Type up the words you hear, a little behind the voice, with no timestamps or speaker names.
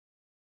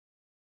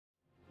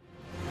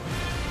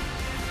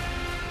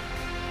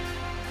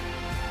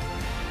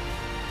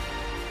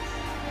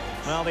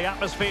Well, the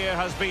atmosphere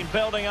has been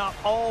building up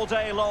all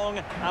day long,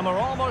 and we're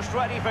almost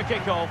ready for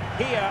kickoff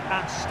here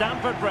at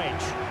Stamford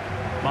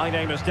Bridge. My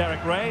name is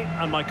Derek Ray,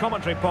 and my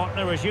commentary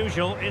partner, as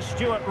usual, is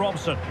Stuart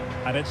Robson.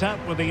 And it's out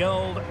with the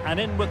old and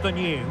in with the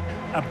new.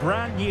 A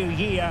brand new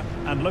year,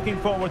 and looking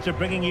forward to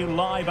bringing you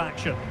live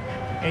action.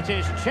 It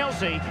is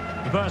Chelsea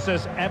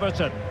versus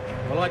Everton.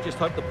 Well, I just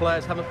hope the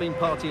players haven't been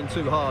partying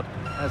too hard,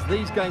 as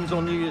these games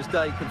on New Year's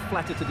Day can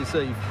flatter to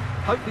deceive.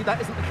 Hopefully that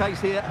isn't the case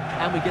here,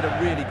 and we get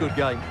a really good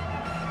game.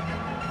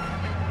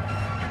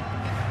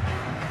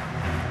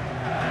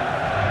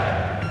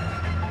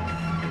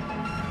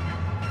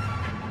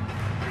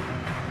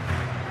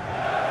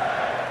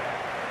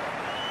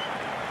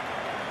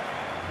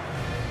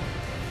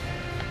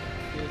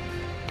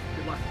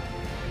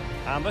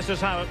 And this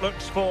is how it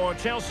looks for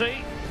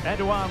Chelsea.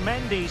 Edouard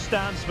Mendy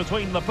stands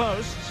between the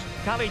posts.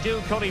 Kalidou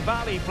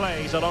Koulibaly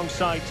plays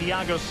alongside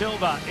Thiago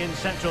Silva in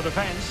central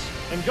defence.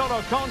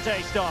 N'Golo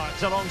Kanté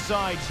starts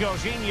alongside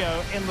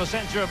Jorginho in the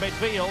centre of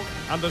midfield.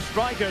 And the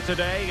striker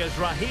today is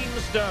Raheem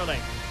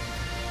Sterling.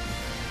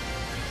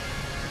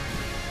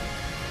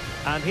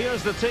 And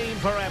here's the team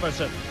for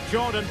Everton.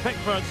 Jordan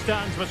Pickford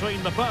stands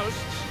between the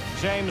posts.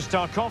 James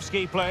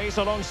Tarkowski plays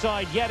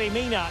alongside Yerry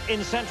Mina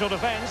in central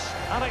defence.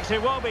 Alex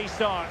Iwobi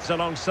starts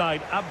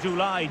alongside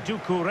Abdoulaye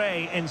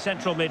Doucouré in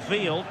central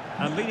midfield.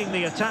 And leading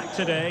the attack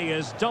today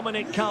is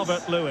Dominic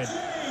Calvert-Lewin.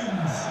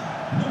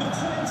 Number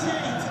 28,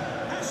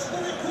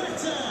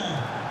 Aspilicueta.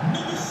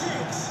 Number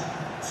 6,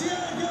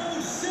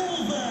 Thiago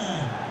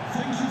Silva.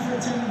 Thank you for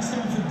attending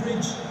Stamford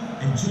Bridge.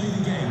 Enjoy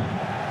the game.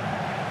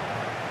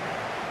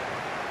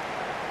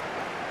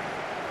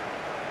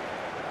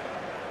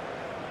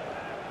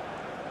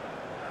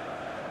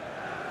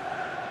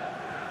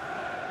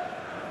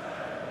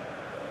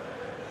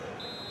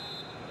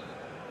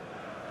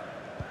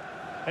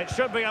 It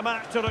should be a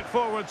match to look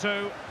forward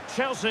to.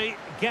 Chelsea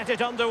get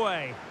it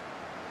underway.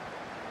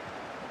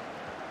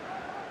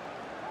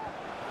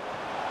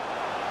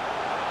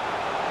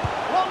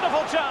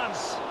 Wonderful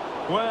chance.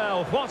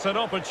 Well, what an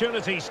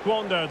opportunity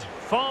squandered.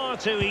 Far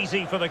too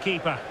easy for the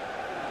keeper.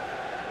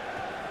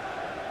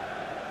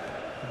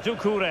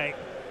 Doucouré.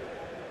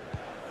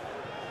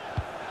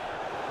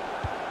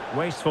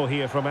 Wasteful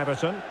here from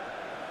Everton.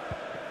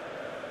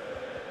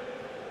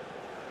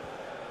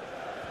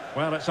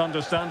 Well, it's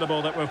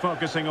understandable that we're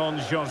focusing on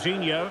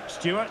Jorginho.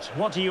 Stuart,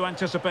 what do you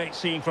anticipate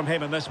seeing from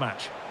him in this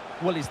match?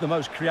 Well, he's the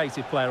most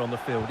creative player on the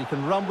field. He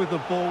can run with the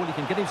ball, he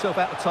can get himself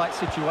out of tight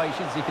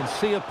situations, he can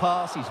see a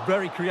pass, he's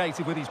very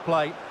creative with his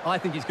play. I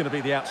think he's going to be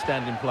the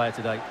outstanding player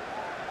today.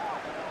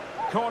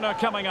 Corner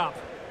coming up.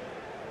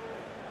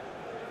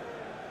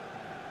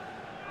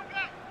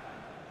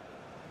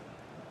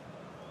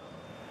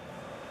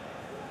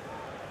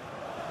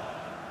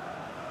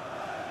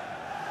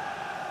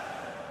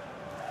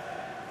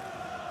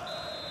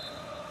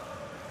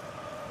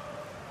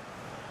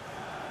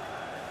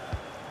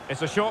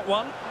 It's a short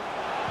one.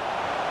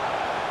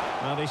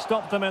 Well, he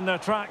stopped them in their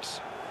tracks.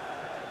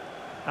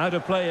 Out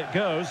of play it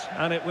goes,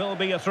 and it will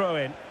be a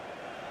throw-in.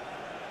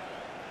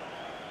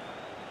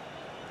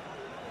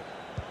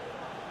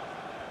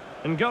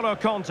 N'Golo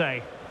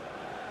Kanté.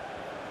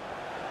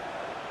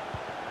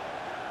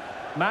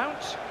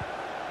 Mount.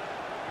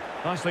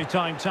 Nicely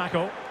timed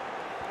tackle.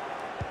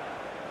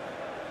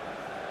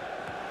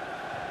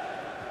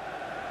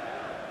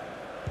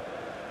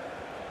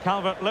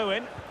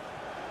 Calvert-Lewin.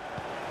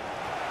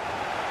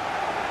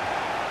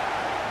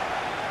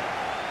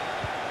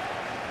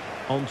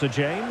 On to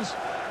James.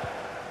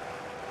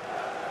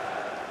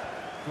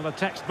 Well, a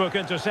textbook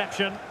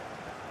interception.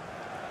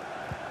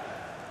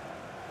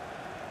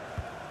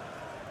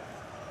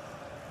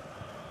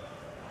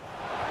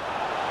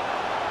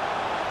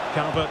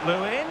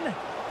 Calvert-Lewin.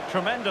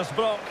 Tremendous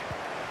block.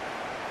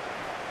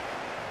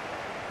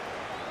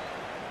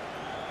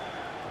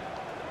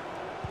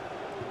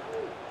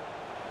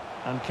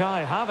 And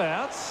Kai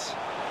Havertz.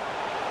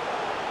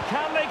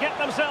 Can they get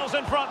themselves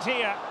in front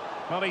here?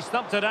 Well, he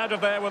stumped it out of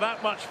there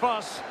without much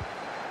fuss.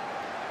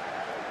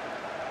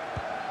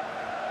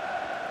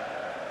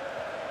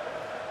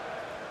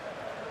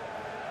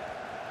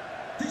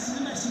 This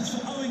is a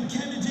message for Owen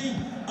Kennedy.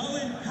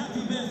 Owen, happy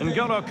birthday.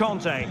 N'Golo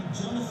Kanté.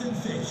 Jonathan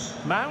Fish.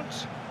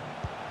 Mount.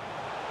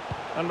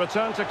 And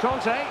return to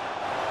Kanté.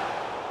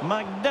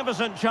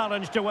 Magnificent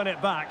challenge to win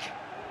it back.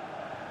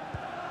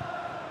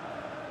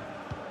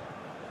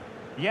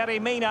 Yerry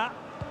Mina.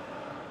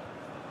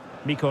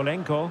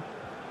 Mikolenko.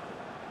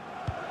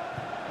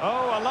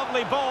 Oh, a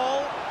lovely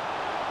ball.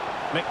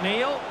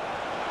 McNeil.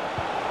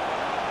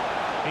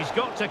 He's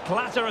got to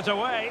clatter it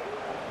away.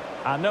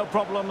 And no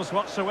problems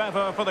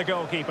whatsoever for the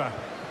goalkeeper.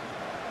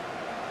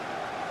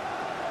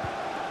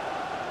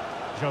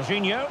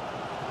 Jorginho.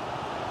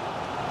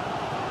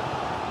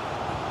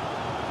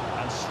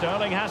 And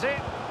Sterling has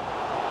it.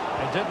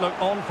 It did look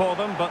on for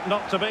them, but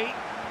not to be.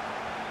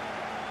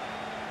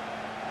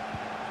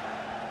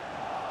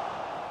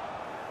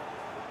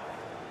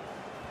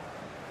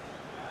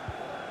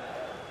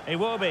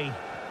 Iwobi.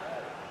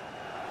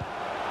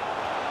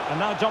 And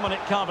now Dominic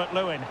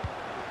Calvert-Lewin.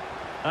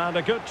 And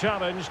a good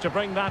challenge to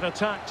bring that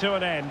attack to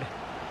an end.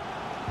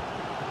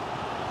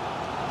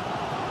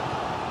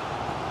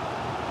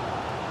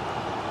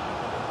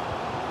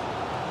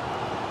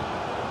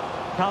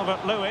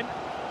 Calvert-Lewin.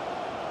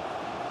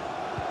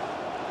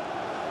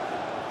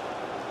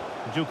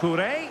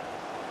 Doucouré.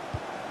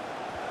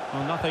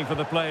 Well, nothing for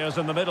the players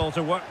in the middle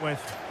to work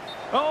with.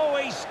 Oh,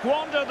 he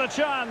squandered the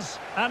chance,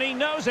 and he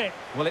knows it.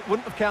 Well, it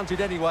wouldn't have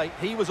counted anyway.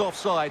 He was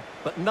offside,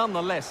 but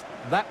nonetheless,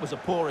 that was a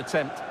poor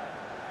attempt.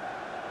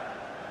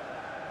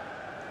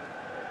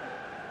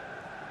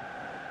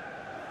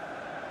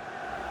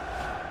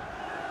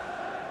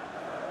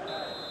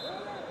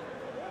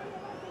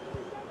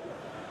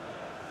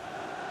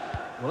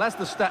 Well, as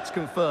the stats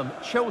confirm,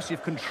 Chelsea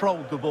have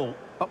controlled the ball.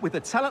 But with the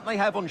talent they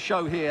have on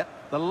show here,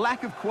 the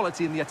lack of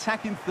quality in the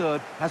attacking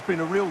third has been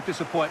a real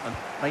disappointment.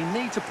 They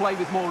need to play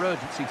with more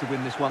urgency to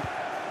win this one.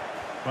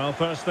 Well,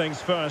 first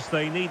things first,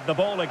 they need the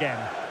ball again.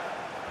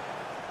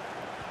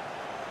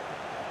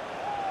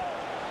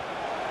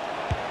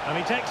 And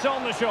he takes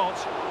on the shot.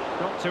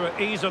 Got to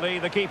it easily,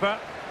 the keeper.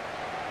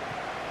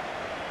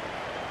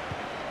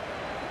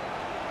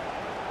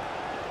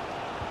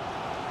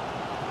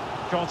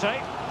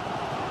 Conte.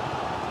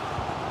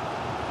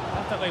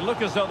 Definitely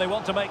look as though they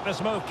want to make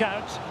this move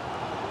count.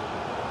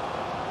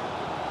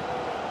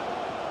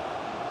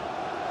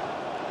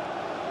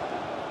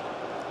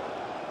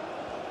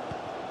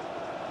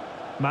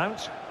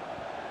 Mount.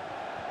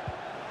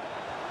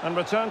 And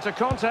return to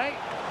Conte.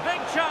 Big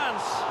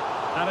chance.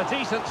 And a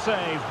decent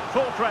save.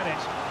 Full credit.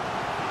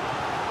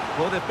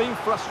 Well, they've been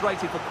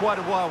frustrated for quite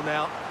a while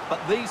now,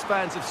 but these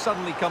fans have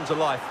suddenly come to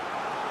life.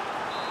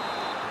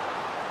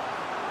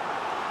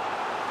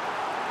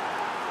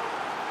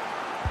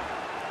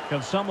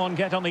 Can someone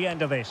get on the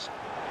end of this?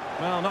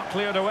 Well, not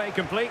cleared away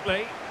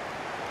completely.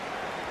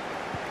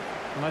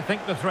 And I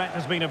think the threat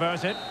has been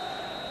averted.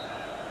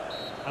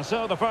 And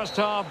so the first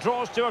half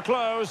draws to a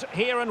close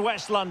here in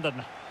West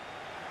London.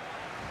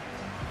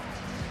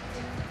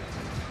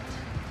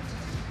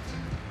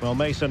 Well,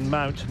 Mason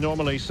Mount,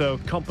 normally so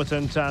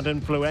competent and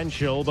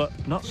influential, but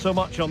not so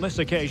much on this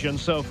occasion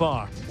so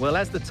far. Well,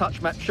 as the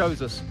touch map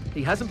shows us,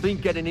 he hasn't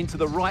been getting into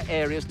the right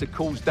areas to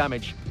cause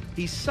damage.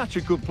 He's such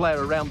a good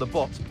player around the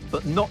box,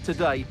 but not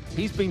today.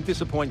 He's been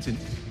disappointing.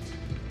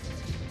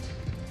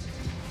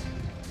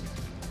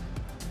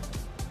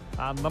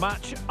 And the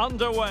match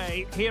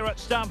underway here at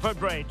Stamford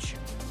Bridge.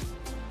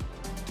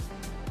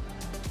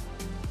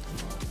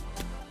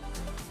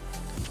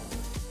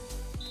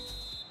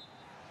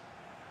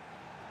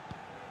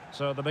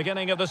 So the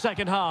beginning of the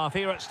second half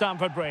here at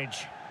Stamford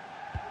Bridge.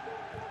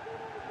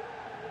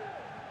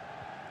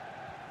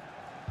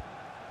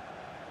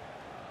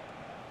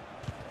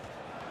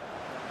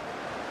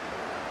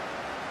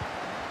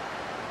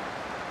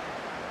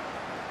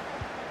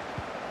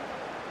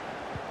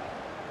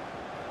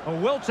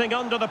 Wilting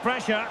under the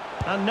pressure,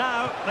 and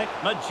now the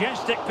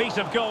majestic piece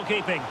of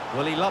goalkeeping.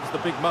 Well, he loves the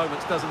big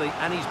moments, doesn't he?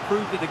 And he's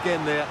proved it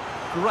again there.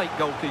 Great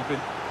goalkeeping.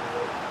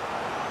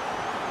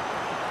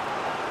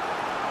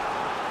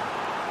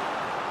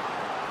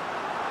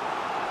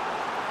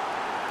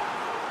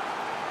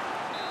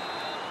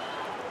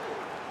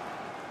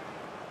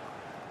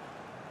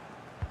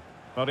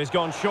 But he's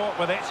gone short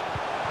with it.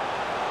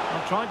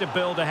 Well, trying to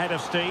build a head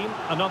of steam.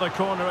 Another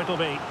corner it'll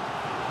be.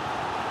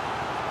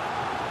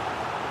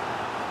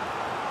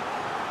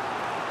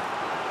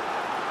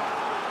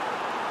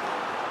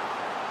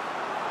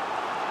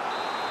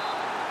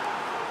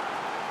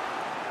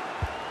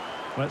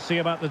 Let's see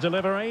about the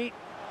delivery.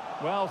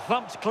 Well,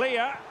 thumped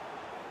clear.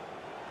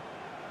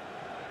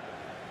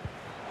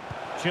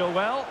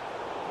 Chilwell.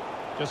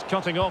 Just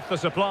cutting off the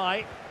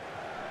supply.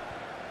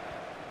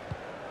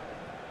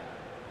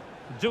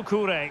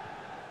 Doucouré.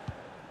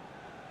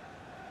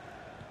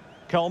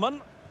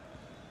 Coleman.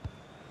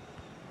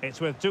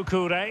 It's with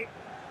Doucouré.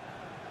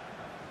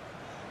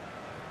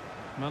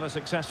 Another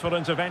successful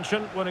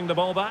intervention, winning the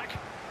ball back.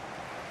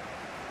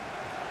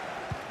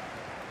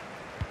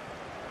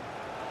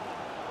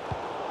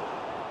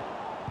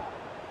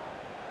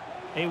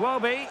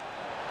 Iwobi.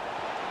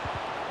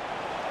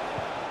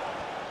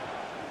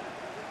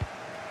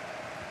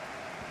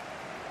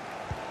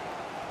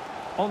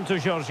 On to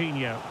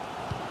Jorginho.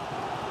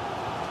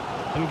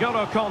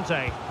 N'Golo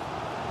Conte.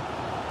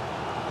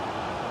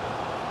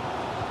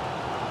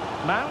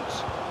 Mount.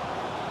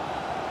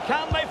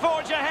 Can they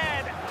forge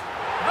ahead?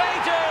 They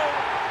do!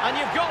 And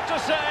you've got to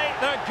say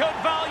they're good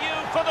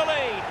value for the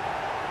lead.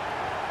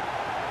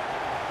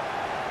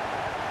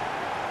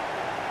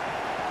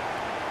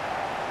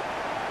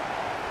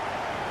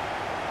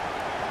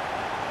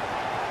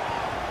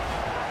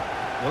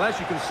 Well, as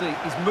you can see,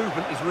 his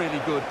movement is really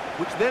good,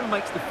 which then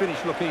makes the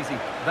finish look easy.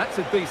 That's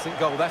a decent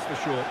goal, that's for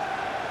sure.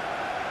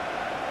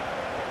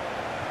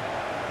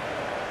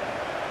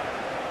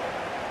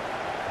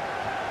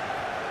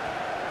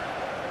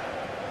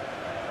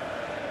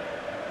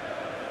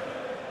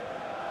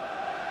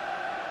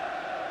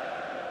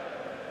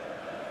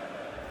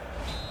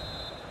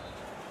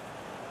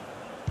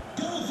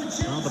 Goal for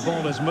Well, the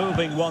ball is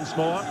moving once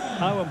more.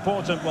 How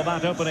important will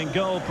that opening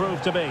goal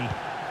prove to be?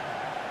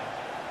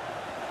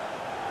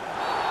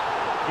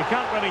 You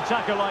can't really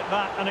tackle like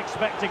that and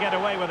expect to get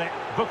away with it.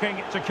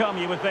 Booking to come,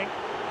 you would think.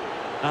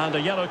 And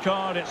a yellow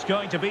card it's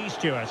going to be,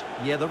 Stuart.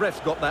 Yeah, the ref's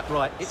got that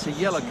right. It's a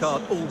yellow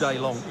card all day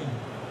long.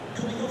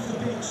 Coming off the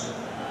pitch,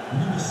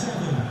 number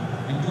 7,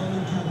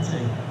 N'Golo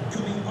Kante.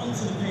 Coming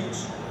onto the pitch,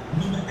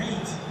 number 8,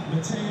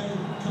 Mateo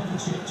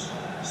Kovacic.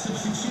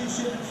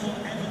 Substitution for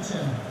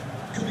Everton.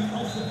 Coming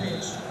off the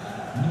pitch,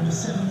 number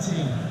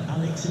 17,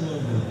 Alex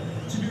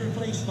Iwobi. To be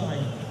replaced by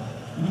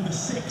number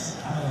 6,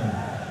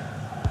 Alan.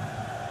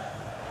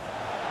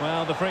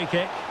 Well, the free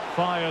kick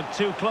fired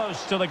too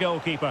close to the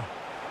goalkeeper.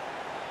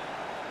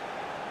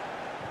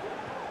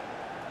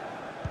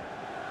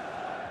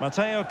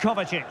 Mateo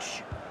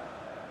Kovacic.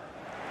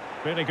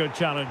 Really good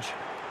challenge.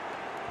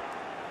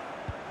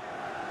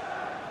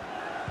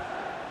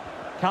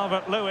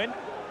 Calvert-Lewin.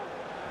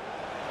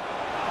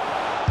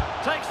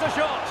 Takes the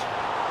shot.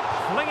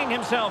 Flinging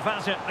himself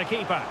at it, the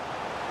keeper.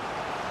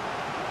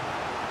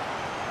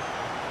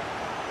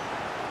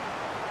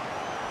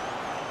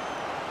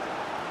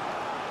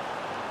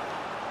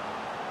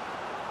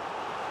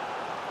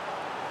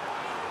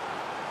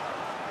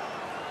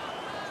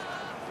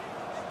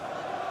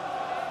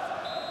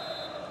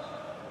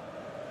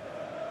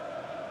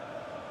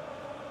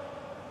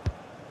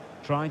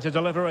 Trying to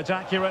deliver it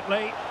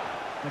accurately.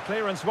 The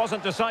clearance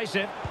wasn't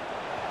decisive.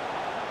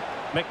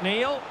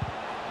 McNeil.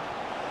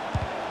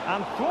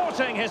 And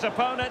thwarting his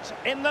opponent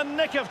in the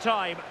nick of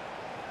time.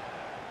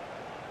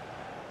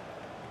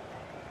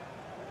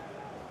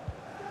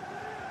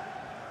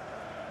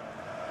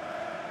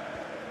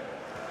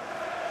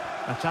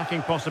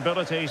 Attacking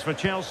possibilities for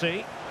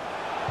Chelsea.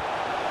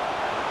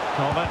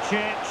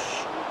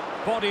 Kovacic.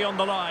 Body on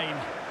the line.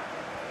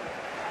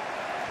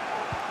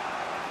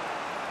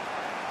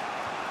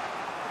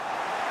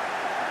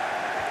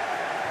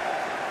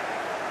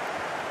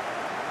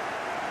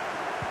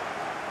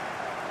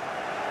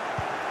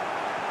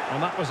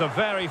 And that was a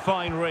very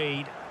fine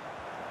read.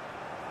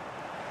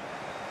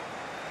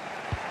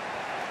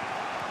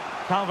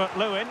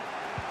 Calvert-Lewin.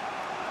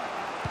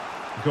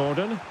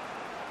 Gordon.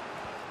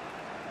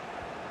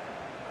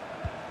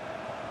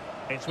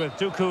 It's with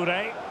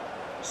Doucouré.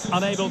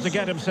 Unable to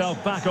get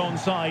himself back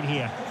onside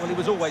here. Well, he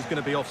was always going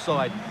to be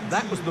offside.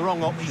 That was the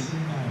wrong option.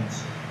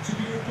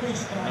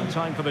 And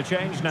time for the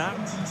change now.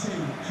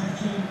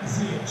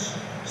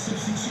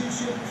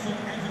 Substitution for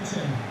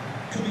Everton.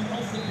 Coming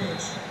off the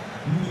pitch,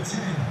 number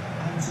 10,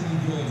 Anthony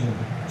Gordon.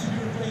 To be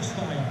replaced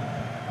by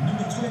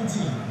number 20,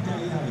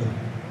 Dele Alli.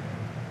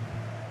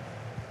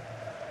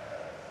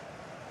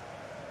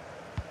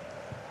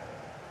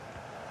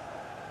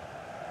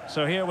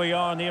 So here we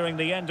are nearing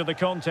the end of the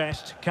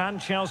contest. Can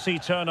Chelsea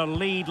turn a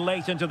lead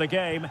late into the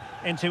game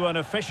into an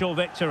official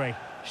victory?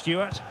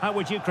 Stuart, how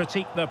would you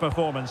critique their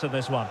performance in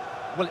this one?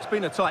 Well, it's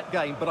been a tight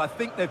game, but I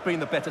think they've been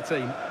the better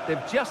team.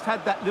 They've just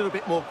had that little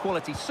bit more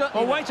quality.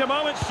 Certainly. Oh, wait a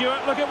moment,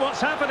 Stuart. Look at what's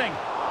happening.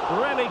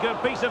 Really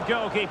good piece of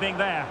goalkeeping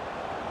there.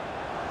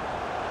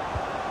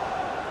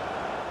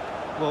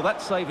 Well,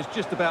 that save has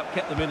just about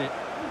kept them in it,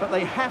 but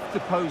they have to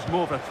pose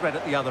more of a threat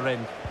at the other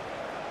end.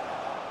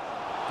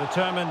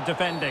 Determined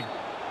defending.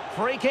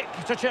 Free kick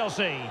to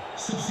Chelsea.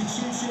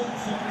 Substitution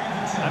for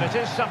Everton. And it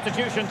is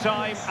substitution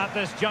time at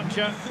this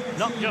juncture,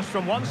 not just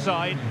from one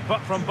side, but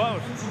from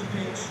both. Onto the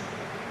pitch,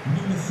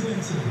 number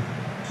 30,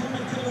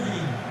 Connor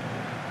Cody.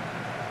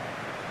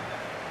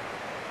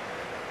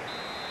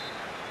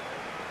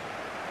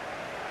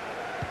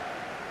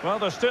 Well,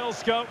 there's still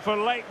scope for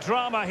late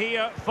drama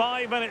here.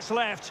 5 minutes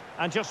left,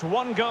 and just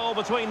one goal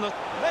between the...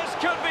 This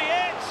could be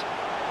it!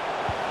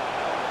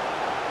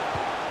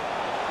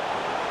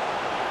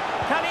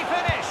 Can he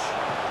finish?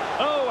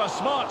 Oh, a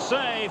smart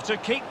save to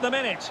keep them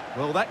in it.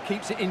 Well, that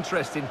keeps it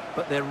interesting,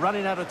 but they're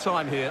running out of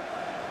time here.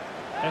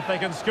 If they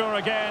can score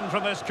again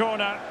from this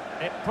corner,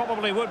 it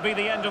probably would be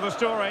the end of the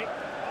story.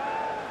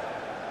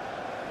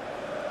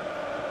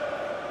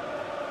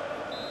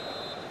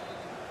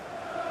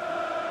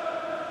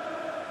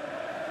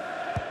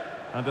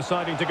 And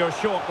deciding to go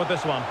short with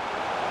this one.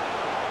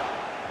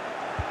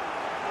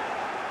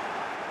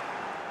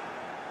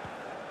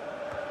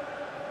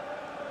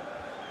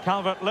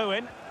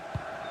 Calvert-Lewin.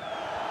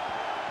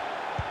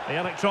 The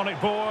electronic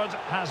board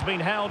has been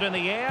held in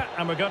the air,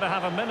 and we're going to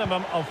have a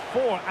minimum of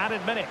 4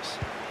 added minutes.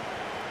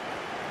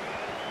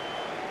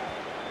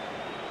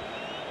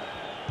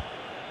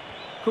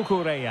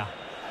 Cucurella.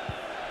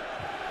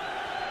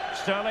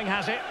 Sterling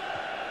has it.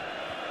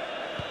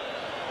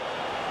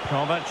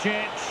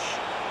 Kovacic.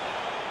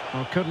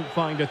 Well, couldn't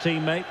find a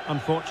teammate,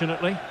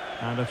 unfortunately.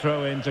 And a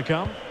throw-in to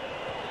come.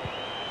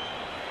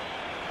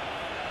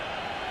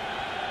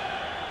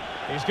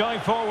 He's going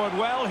forward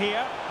well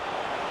here.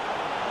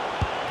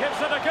 Gives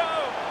it a go.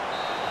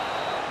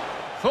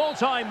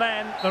 Full-time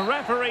then, the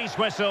referee's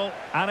whistle,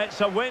 and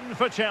it's a win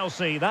for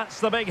Chelsea.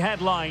 That's the big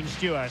headline,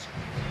 Stuart.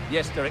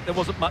 Yes, Derek, there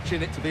wasn't much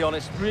in it, to be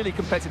honest. Really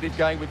competitive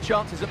game with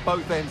chances at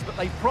both ends, but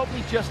they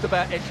probably just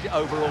about edged it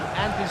overall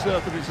and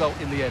deserved the result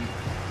in the end.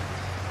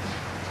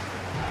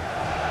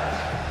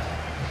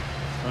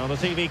 Well, the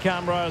TV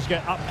cameras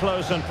get up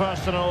close and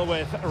personal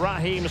with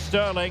Raheem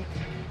Sterling.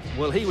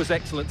 Well, he was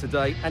excellent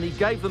today, and he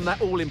gave them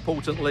that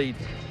all-important lead.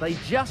 They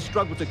just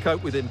struggled to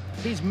cope with him.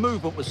 His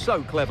movement was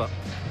so clever.